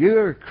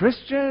 you're a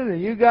Christian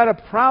and you got a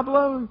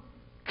problem?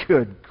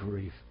 Good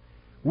grief.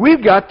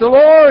 We've got the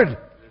Lord.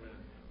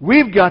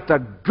 We've got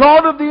the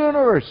God of the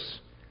universe.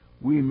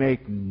 We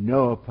make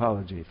no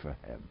apology for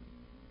Him.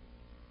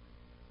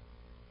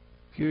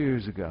 A few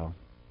years ago,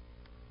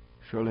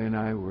 Shirley and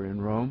I were in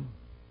Rome,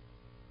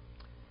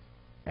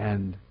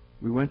 and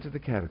we went to the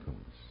catacombs.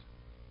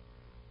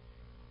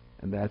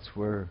 And that's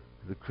where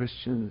the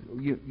Christians,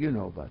 you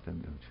know about them,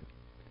 don't you?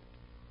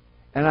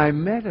 And I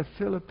met a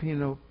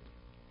Filipino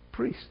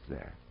priest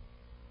there.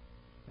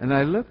 And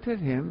I looked at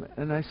him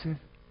and I said,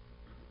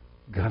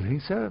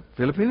 Galing sa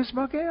Filipinas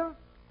ba kayo?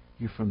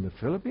 You from the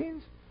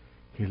Philippines?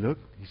 He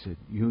looked, he said,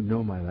 you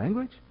know my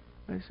language?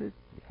 I said,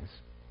 yes.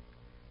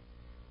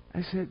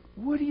 I said,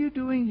 what are you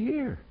doing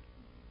here?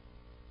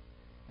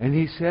 And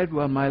he said,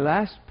 well, my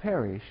last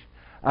parish,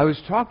 I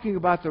was talking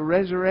about the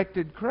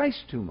resurrected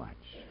Christ too much.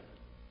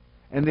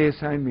 And they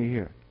assigned me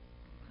here.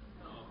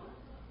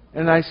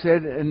 And I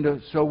said,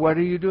 and so what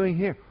are you doing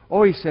here?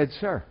 Oh, he said,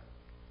 sir,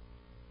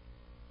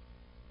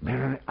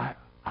 meron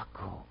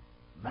ako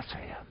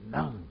masaya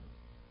ng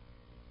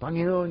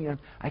Panginoon yan.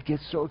 I get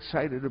so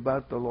excited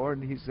about the Lord.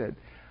 And he said,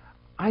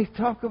 I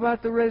talk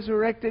about the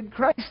resurrected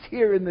Christ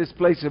here in this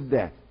place of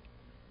death.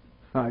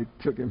 I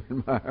took him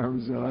in my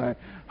arms and I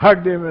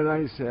hugged him and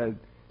I said,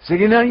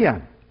 sige na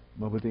yan.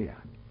 Mabuti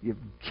yan. You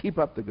keep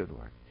up the good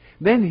work.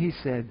 Then he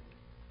said,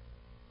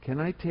 can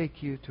I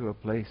take you to a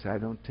place I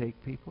don't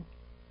take people?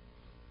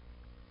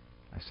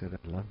 I said,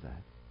 I'd love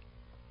that.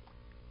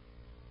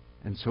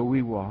 And so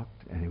we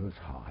walked, and it was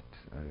hot.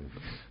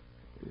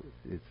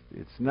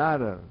 It's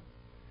not a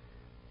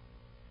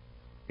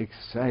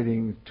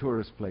exciting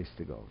tourist place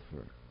to go,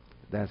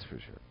 that's for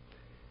sure.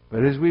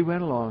 But as we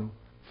went along,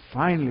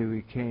 finally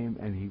we came,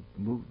 and he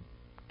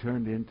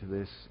turned into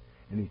this,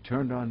 and he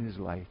turned on his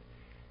light,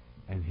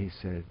 and he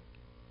said,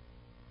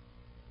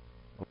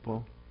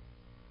 "Oppo,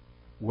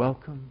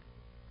 welcome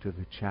to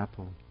the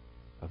Chapel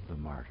of the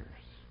Martyrs."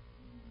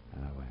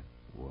 And I went,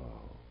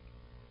 whoa.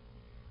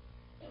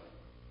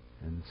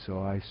 And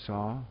so I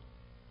saw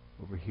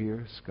over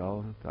here,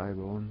 skull and thigh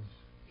bones,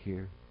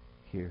 here,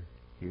 here,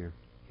 here,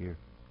 here,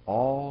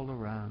 all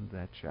around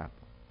that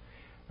chapel.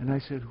 And I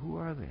said, "Who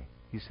are they?"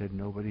 He said,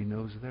 "Nobody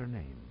knows their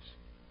names.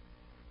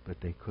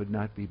 But they could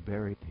not be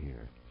buried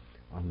here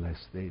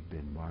unless they'd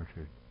been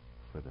martyred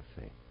for the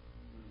faith."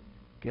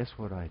 Guess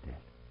what I did?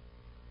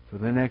 For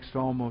the next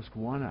almost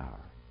 1 hour,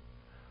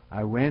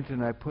 I went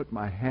and I put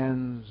my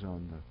hands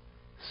on the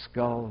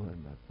skull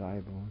and the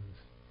thigh bones.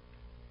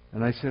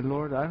 And I said,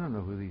 "Lord, I don't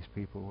know who these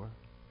people were,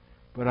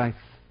 but I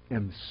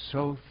am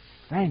so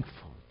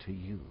thankful to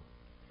you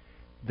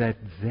that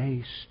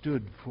they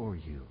stood for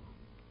you."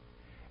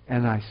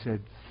 And I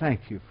said,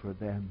 "Thank you for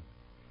them.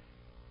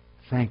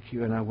 Thank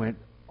you." And I went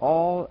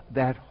all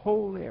that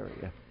whole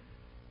area,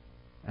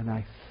 and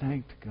I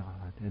thanked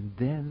God. And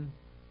then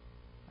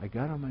I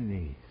got on my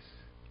knees,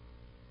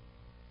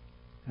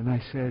 and I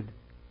said,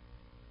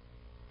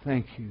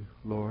 "Thank you,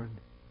 Lord,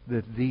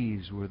 that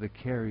these were the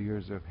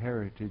carriers of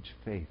heritage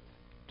faith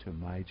to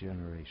my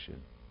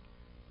generation."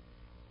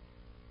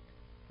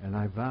 And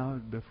I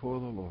vowed before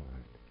the Lord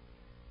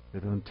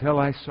that until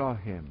I saw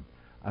him,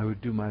 I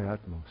would do my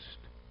utmost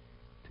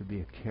to be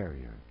a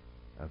carrier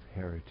of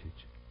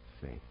heritage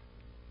faith.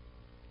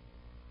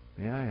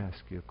 May I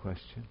ask you a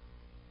question?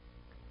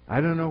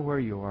 I don't know where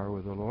you are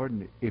with the Lord,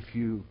 and if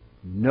you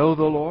know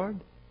the Lord,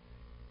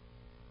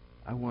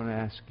 I want to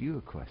ask you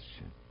a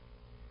question.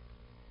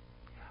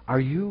 Are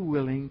you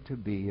willing to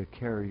be a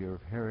carrier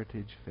of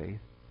heritage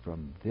faith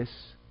from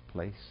this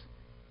place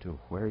to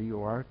where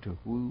you are, to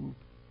who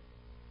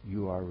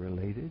you are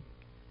related?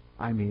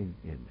 I mean,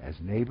 as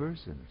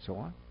neighbors and so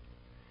on.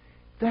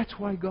 That's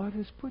why God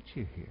has put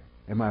you here.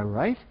 Am I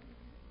right?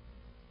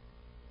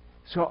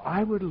 So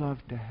I would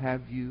love to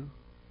have you,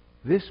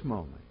 this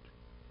moment,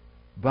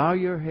 bow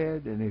your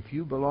head, and if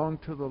you belong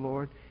to the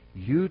Lord,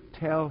 you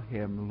tell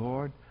him,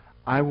 "Lord,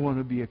 I want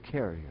to be a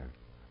carrier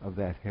of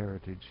that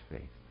heritage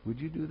faith." Would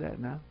you do that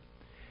now?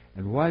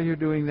 And while you're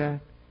doing that,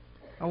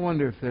 I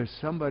wonder if there's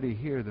somebody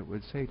here that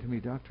would say to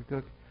me, "Dr.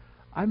 Cook,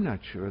 I'm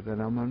not sure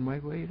that I'm on my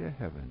way to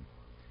heaven."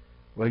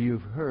 Well,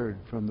 you've heard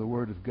from the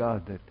Word of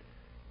God that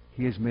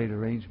he has made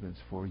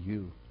arrangements for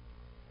you,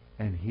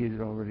 and he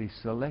has already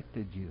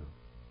selected you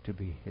to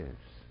be his.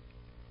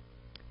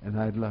 And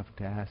I'd love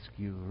to ask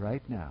you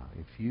right now,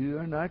 if you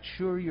are not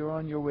sure you're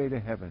on your way to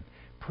heaven,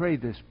 pray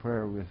this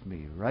prayer with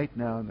me right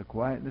now in the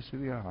quietness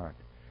of your heart.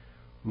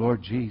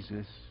 "Lord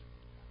Jesus,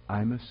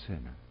 I'm a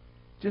sinner."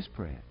 Just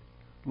pray it.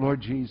 "Lord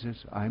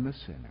Jesus, I'm a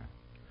sinner.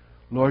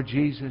 Lord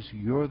Jesus,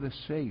 you're the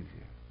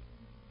Savior.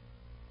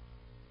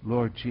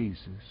 Lord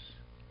Jesus,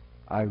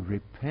 I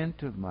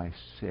repent of my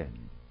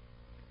sin,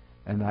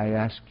 and I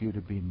ask you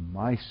to be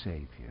my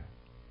Savior."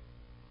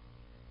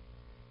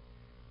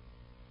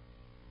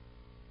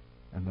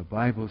 And the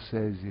Bible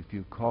says if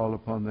you call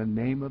upon the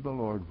name of the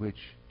Lord,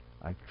 which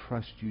I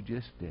trust you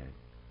just did,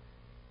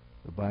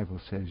 the Bible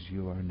says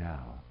you are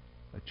now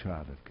a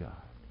child of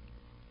God.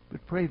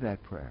 But pray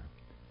that prayer.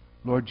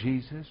 "Lord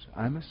Jesus,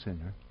 I'm a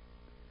sinner.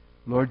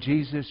 Lord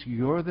Jesus,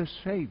 you're the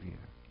Savior.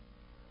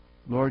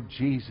 Lord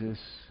Jesus,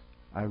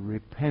 I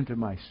repent of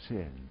my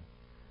sin.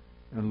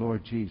 And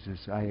Lord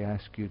Jesus, I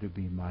ask you to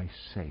be my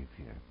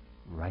Savior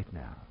right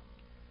now."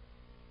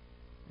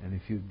 And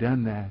if you've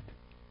done that,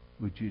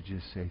 would you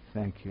just say,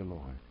 "Thank you,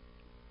 Lord,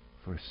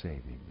 for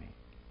saving me."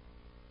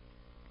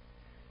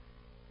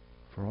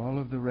 For all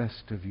of the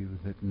rest of you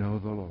that know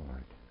the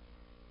Lord,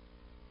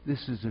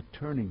 this is a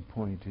turning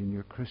point in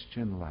your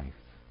Christian life,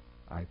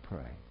 I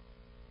pray.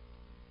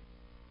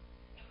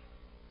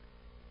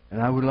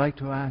 And I would like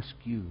to ask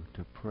you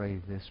to pray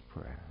this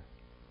prayer.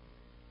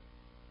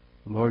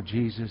 "Lord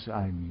Jesus,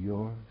 I'm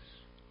yours.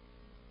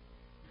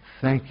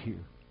 Thank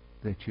you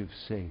that you've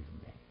saved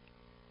me.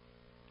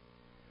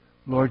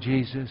 Lord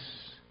Jesus,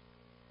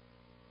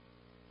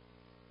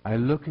 I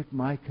look at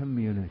my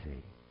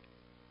community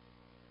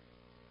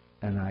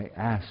and I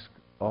ask,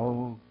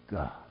 oh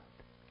God,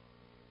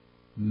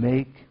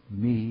 make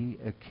me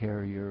a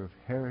carrier of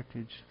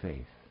heritage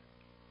faith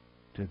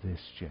to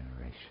this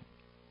generation."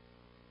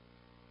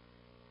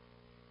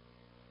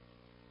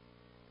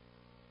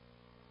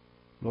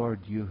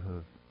 Lord, you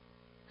have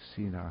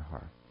seen our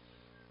hearts,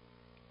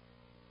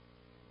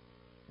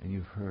 and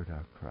you've heard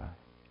our cry.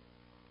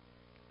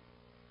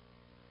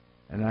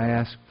 And I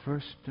ask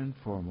first and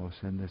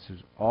foremost, and this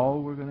is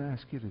all we're going to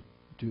ask you to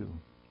do,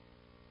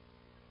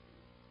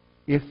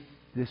 if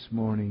this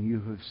morning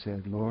you have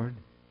said, "Lord,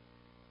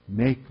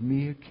 make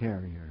me a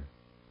carrier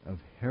of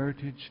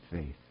heritage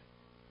faith.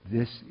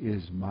 This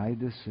is my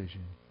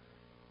decision,"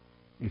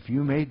 If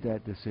you made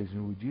that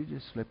decision, would you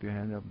just slip your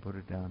hand up and put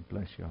it down?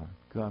 Bless your heart.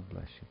 God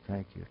bless you.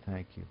 Thank you.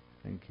 Thank you.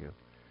 Thank you.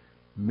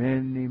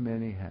 Many,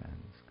 many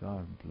hands.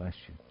 God bless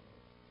you.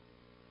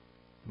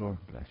 Lord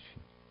bless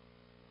you.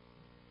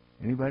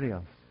 Anybody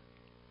else?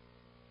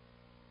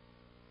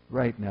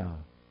 Right now,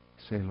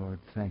 say, Lord,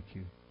 thank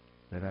you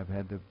that I've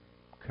had the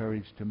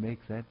courage to make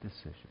that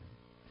decision.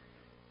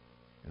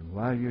 And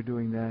while you're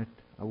doing that,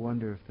 I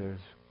wonder if there's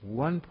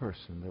one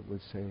person that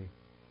would say,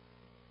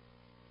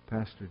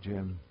 Pastor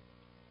Jim,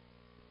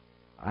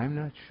 I'm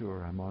not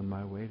sure I'm on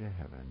my way to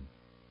heaven,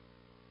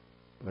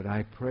 but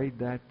I prayed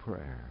that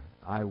prayer.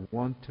 I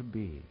want to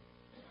be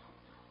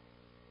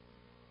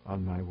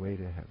on my way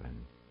to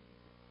heaven.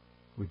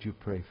 Would you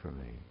pray for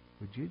me?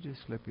 Would you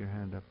just slip your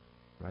hand up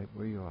right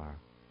where you are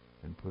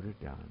and put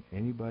it down?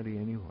 Anybody,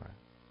 anywhere.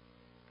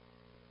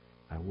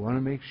 I want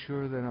to make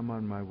sure that I'm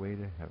on my way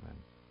to heaven.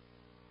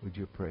 Would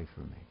you pray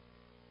for me?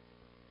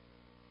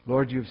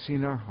 Lord, you've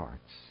seen our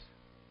hearts,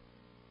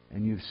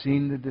 and you've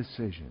seen the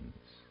decisions.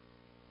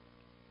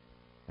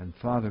 And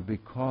Father,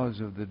 because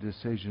of the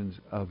decisions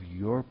of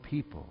your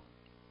people,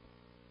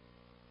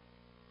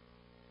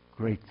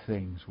 great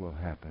things will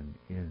happen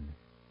in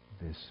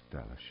this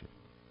fellowship.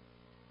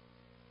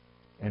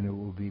 And it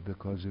will be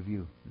because of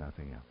you,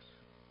 nothing else.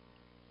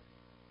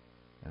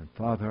 And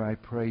Father, I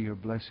pray your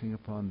blessing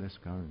upon this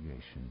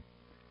congregation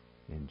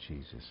in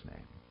Jesus'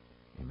 name.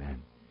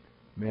 Amen.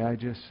 May I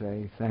just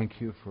say thank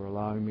you for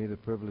allowing me the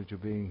privilege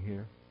of being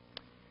here.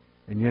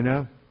 And you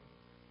know,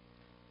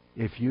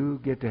 if you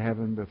get to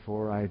heaven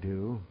before I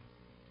do,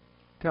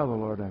 tell the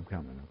Lord I'm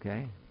coming,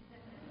 okay?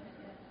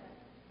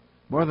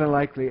 More than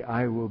likely,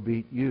 I will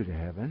beat you to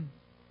heaven.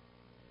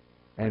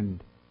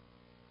 And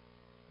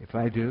if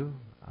I do,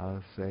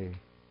 I'll say,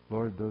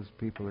 Lord, those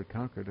people that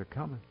conquered are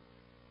coming.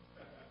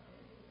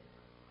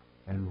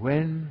 And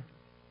when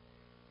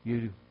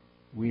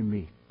we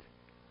meet,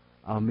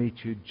 I'll meet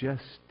you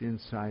just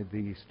inside the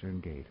eastern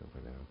gate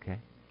over there, okay?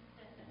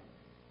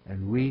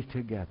 And we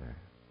together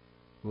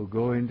will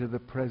go into the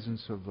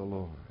presence of the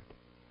Lord,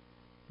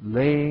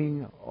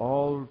 laying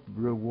all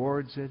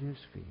rewards at His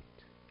feet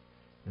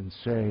and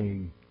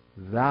saying,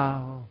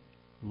 Thou,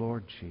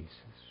 Lord Jesus,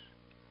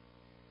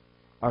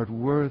 art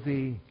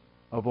worthy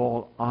of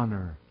all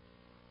honor,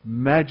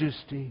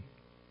 majesty,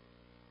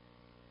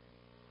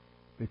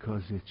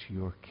 because it's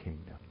your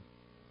kingdom.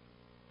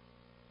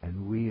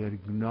 And we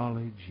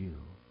acknowledge you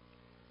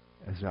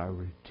as our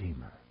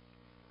Redeemer,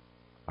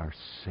 our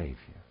Savior,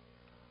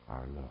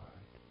 our Lord.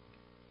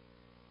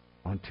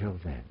 Until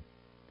then,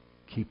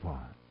 keep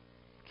on,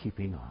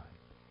 keeping on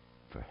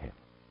for Him.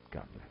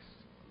 God bless.